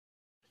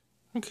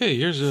Okay,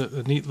 here's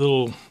a neat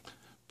little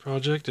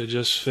project I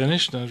just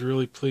finished and I was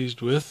really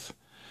pleased with.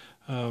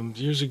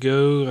 Years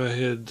ago I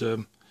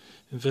had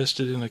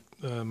invested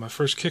in my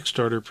first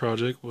Kickstarter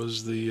project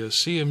was the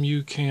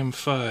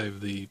CMUCAM5,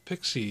 the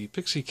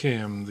Pixy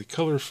Cam, the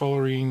color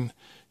following,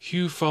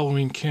 hue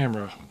following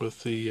camera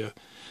with the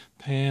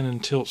pan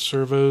and tilt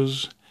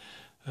servos.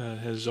 It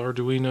has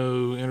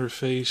Arduino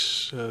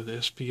interface,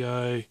 the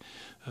SPI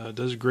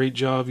does a great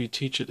job. You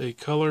teach it a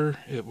color,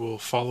 it will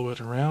follow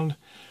it around.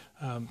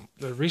 I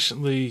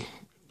recently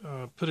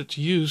put it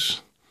to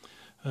use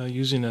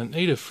using an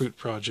Adafruit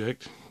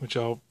project, which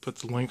I'll put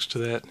the links to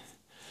that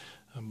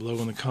below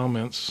in the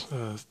comments.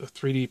 A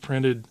 3D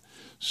printed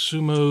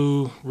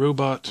sumo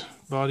robot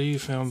body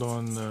found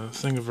on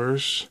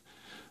Thingiverse.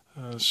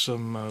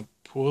 Some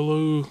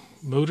Pololu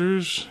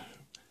motors,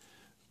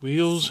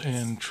 wheels,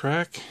 and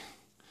track.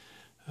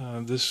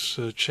 This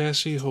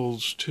chassis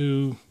holds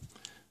two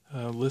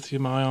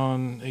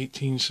lithium-ion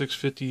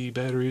 18650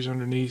 batteries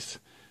underneath.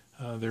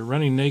 They're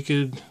running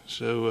naked,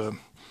 so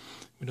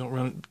we don't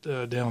run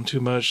it down too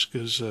much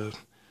because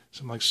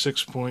something like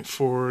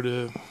 6.4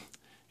 to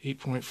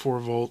 8.4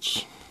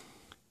 volts.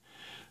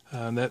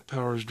 And that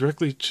powers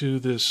directly to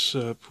this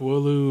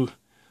Pololu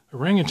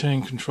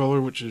Orangutan controller,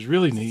 which is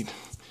really neat.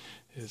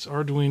 It's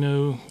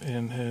Arduino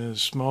and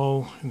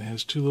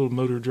has two little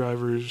motor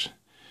drivers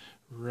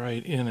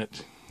right in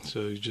it.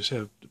 So you just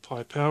have to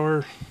apply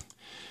power,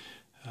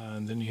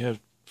 and then you have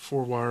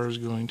 4 wires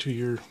going to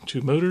your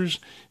 2 motors,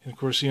 and of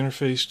course the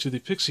interface to the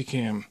Pixy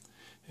Cam.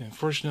 And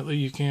fortunately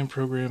you can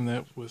program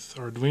that with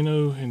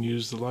Arduino and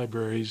use the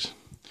libraries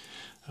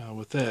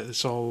with that.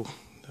 It's all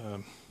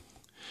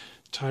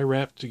tie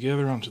wrapped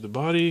together onto the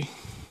body.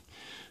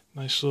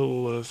 Nice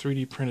little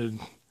 3D printed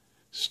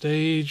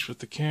stage with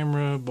the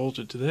camera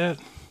bolted to that.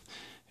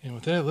 And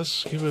with that,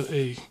 let's give it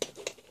a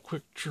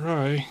quick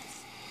try.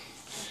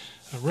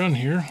 A run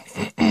here.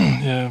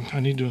 I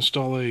need to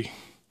install a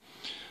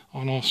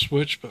on-off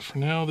switch, but for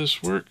now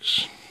this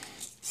works.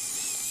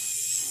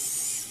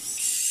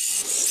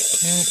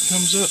 And it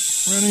comes up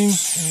running,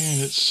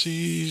 and it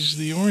sees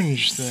the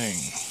orange thing.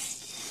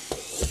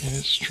 And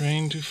it's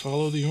trained to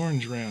follow the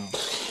orange round.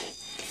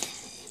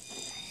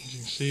 As you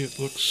can see, it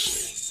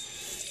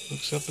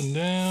looks up and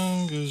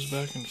down, goes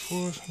back and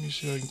forth. Let me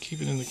see if I can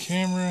keep it in the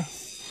camera.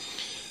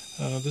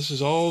 This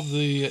is all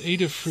the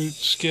Adafruit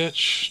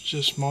sketch,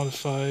 just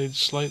modified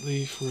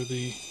slightly for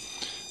the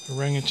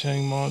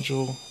orangutan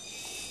module.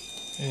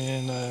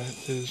 And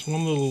there's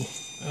one little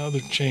other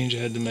change I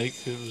had to make.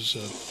 It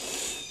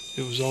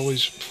was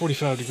always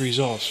 45 degrees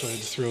off, so I had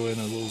to throw in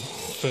a little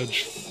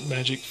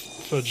magic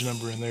fudge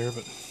number in there.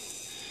 But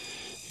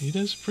he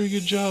does a pretty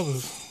good job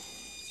of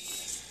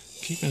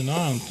keeping an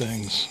eye on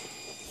things.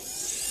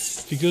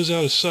 If he goes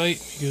out of sight,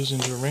 he goes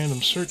into a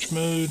random search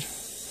mode,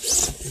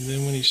 and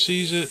then when he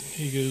sees it,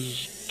 he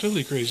goes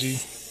totally crazy,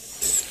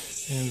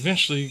 and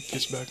eventually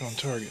gets back on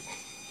target.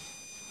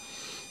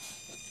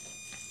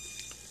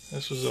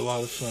 This was a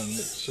lot of fun.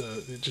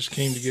 It just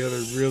came together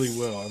really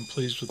well. I'm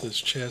pleased with this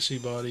chassis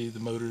body,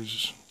 the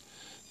motors,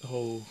 the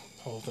whole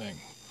thing.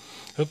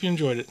 Hope you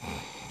enjoyed it.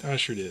 I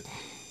sure did.